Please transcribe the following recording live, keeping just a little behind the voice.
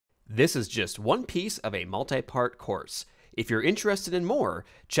This is just one piece of a multi-part course. If you're interested in more,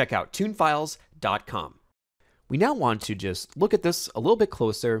 check out tunefiles.com. We now want to just look at this a little bit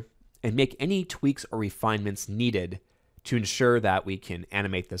closer and make any tweaks or refinements needed to ensure that we can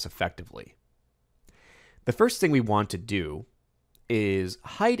animate this effectively. The first thing we want to do is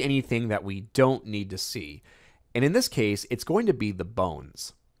hide anything that we don't need to see. And in this case, it's going to be the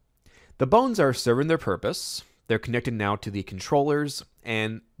bones. The bones are serving their purpose. They're connected now to the controllers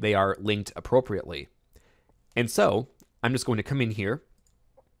and they are linked appropriately. And so I'm just going to come in here,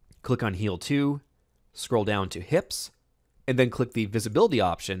 click on Heal 2, scroll down to Hips, and then click the visibility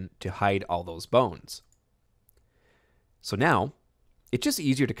option to hide all those bones. So now it's just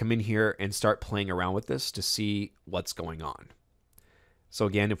easier to come in here and start playing around with this to see what's going on. So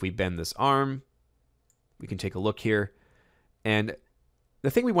again, if we bend this arm, we can take a look here. And the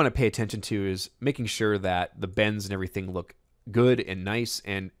thing we want to pay attention to is making sure that the bends and everything look good and nice,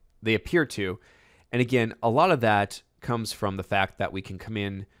 and they appear to. And again, a lot of that comes from the fact that we can come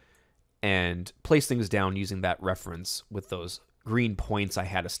in and place things down using that reference with those green points I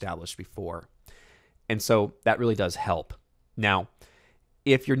had established before. And so that really does help. Now,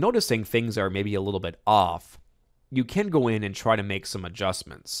 if you're noticing things are maybe a little bit off, you can go in and try to make some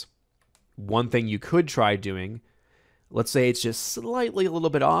adjustments. One thing you could try doing, let's say it's just slightly a little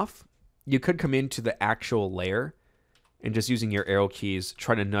bit off, you could come into the actual layer and just using your arrow keys,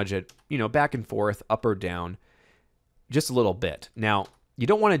 try to nudge it, back and forth, up or down, just a little bit. Now, you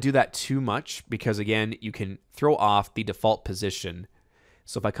don't want to do that too much because again, you can throw off the default position.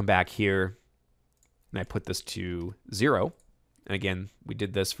 So if I come back here and I put this to 0, and again, we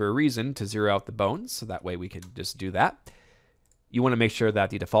did this for a reason, to zero out the bones, so that way we can just do that. You want to make sure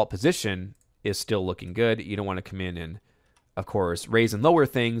that the default position is still looking good. You don't want to come in and, of course, raise and lower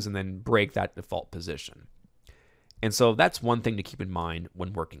things and then break that default position. And so that's one thing to keep in mind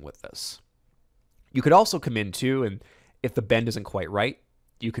when working with this. You could also come in too, and if the bend isn't quite right,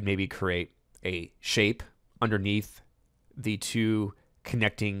 you could maybe create a shape underneath the two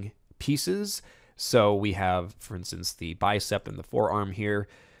connecting pieces. So we have, for instance, the bicep and the forearm here.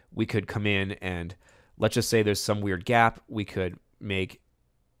 We could come in and let's just say there's some weird gap. We could make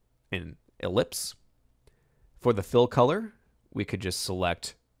an ellipse. For the fill color, we could just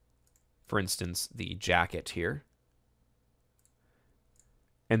select, for instance, the jacket here.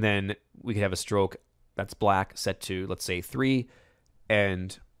 And then we could have a stroke that's black set to, let's say, 3.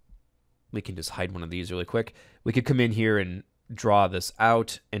 And we can just hide one of these really quick. We could come in here and draw this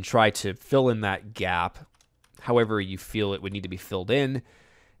out and try to fill in that gap however you feel it would need to be filled in.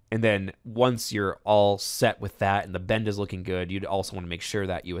 And then once you're all set with that and the bend is looking good, you'd also want to make sure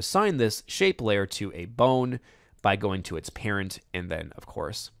that you assign this shape layer to a bone by going to its parent and then, of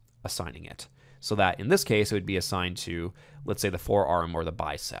course, assigning it. So that in this case, it would be assigned to, let's say, the forearm or the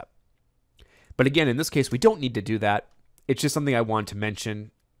bicep. But again, in this case, we don't need to do that. It's just something I want to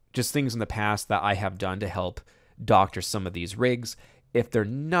mention, just things in the past that I have done to help doctor some of these rigs if they're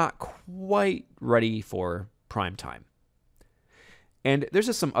not quite ready for prime time. And there's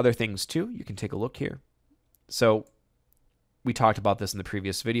just some other things too. You can take a look here. So we talked about this in the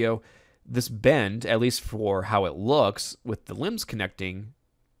previous video. This bend, at least for how it looks with the limbs connecting,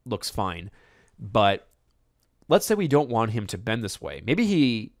 looks fine. But let's say we don't want him to bend this way. Maybe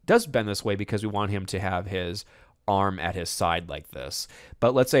he does bend this way because we want him to have his arm at his side like this.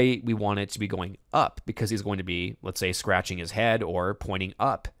 But let's say we want it to be going up because he's going to be, let's say, scratching his head or pointing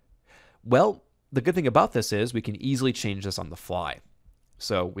up. Well, the good thing about this is we can easily change this on the fly.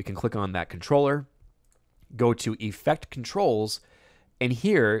 So we can click on that controller, go to Effect Controls, and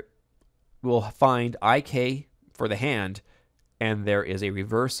here we'll find IK for the hand, and there is a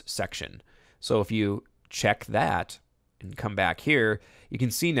reverse section. So if you check that and come back here, you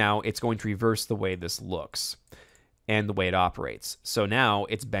can see now it's going to reverse the way this looks and the way it operates. So now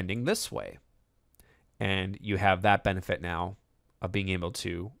it's bending this way. And you have that benefit now of being able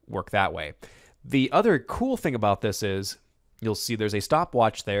to work that way. The other cool thing about this is you'll see there's a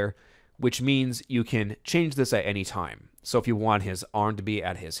stopwatch there, which means you can change this at any time. So if you want his arm to be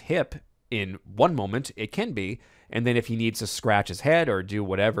at his hip in one moment, it can be. And then if he needs to scratch his head or do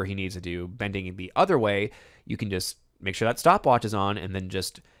whatever he needs to do, bending the other way, you can just make sure that stopwatch is on and then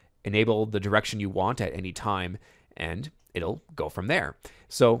just enable the direction you want at any time, and it'll go from there.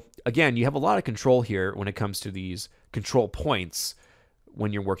 So again, you have a lot of control here when it comes to these control points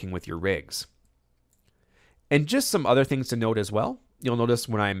when you're working with your rigs. And just some other things to note as well. You'll notice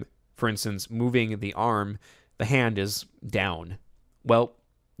when I'm, for instance, moving the arm, the hand is down. Well,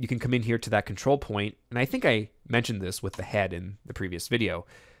 you can come in here to that control point, and I think I mentioned this with the head in the previous video,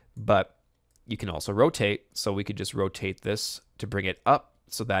 but you can also rotate. So we could just rotate this to bring it up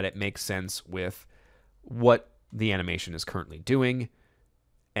so that it makes sense with what the animation is currently doing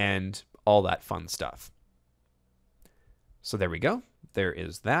and all that fun stuff. So there we go. There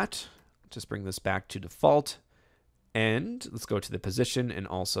is that. Just bring this back to default. And let's go to the position and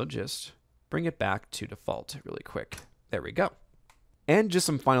also just bring it back to default really quick. There we go. And just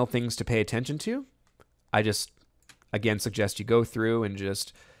some final things to pay attention to. I just, again, suggest you go through and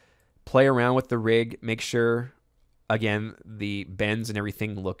just play around with the rig. Make sure, again, the bends and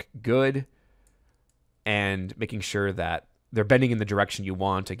everything look good. And making sure that they're bending in the direction you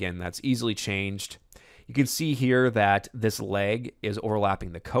want. Again, that's easily changed. You can see here that this leg is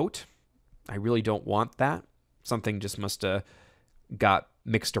overlapping the coat. I really don't want that. Something just must have got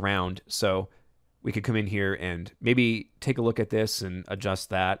mixed around. So we could come in here and maybe take a look at this and adjust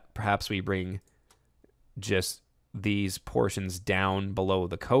that. Perhaps we bring just these portions down below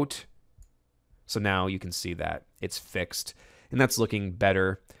the coat. So now you can see that it's fixed and that's looking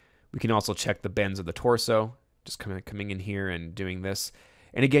better. We can also check the bends of the torso, just coming in here and doing this.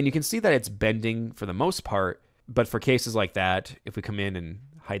 And again, you can see that it's bending for the most part, but for cases like that, if we come in and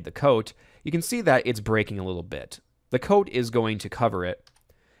hide the coat, you can see that it's breaking a little bit. The coat is going to cover it,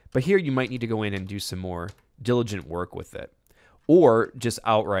 but here you might need to go in and do some more diligent work with it, or just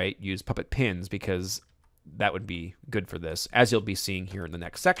outright use puppet pins because that would be good for this, as you'll be seeing here in the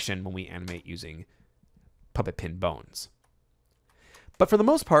next section when we animate using puppet pin bones. But for the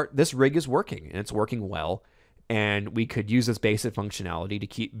most part, this rig is working, and it's working well, and we could use this basic functionality to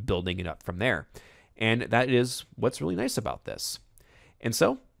keep building it up from there. And that is what's really nice about this. And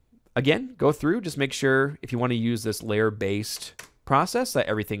so, again, go through, just make sure if you want to use this layer-based process that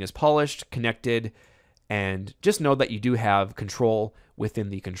everything is polished, connected, and just know that you do have control within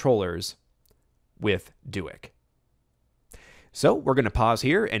the controllers with Duik. So we're going to pause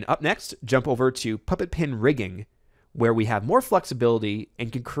here, and up next, jump over to puppet pin rigging, where we have more flexibility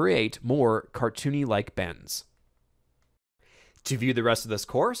and can create more cartoony-like bends. To view the rest of this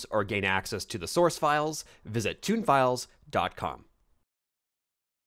course or gain access to the source files, visit tunefiles.com.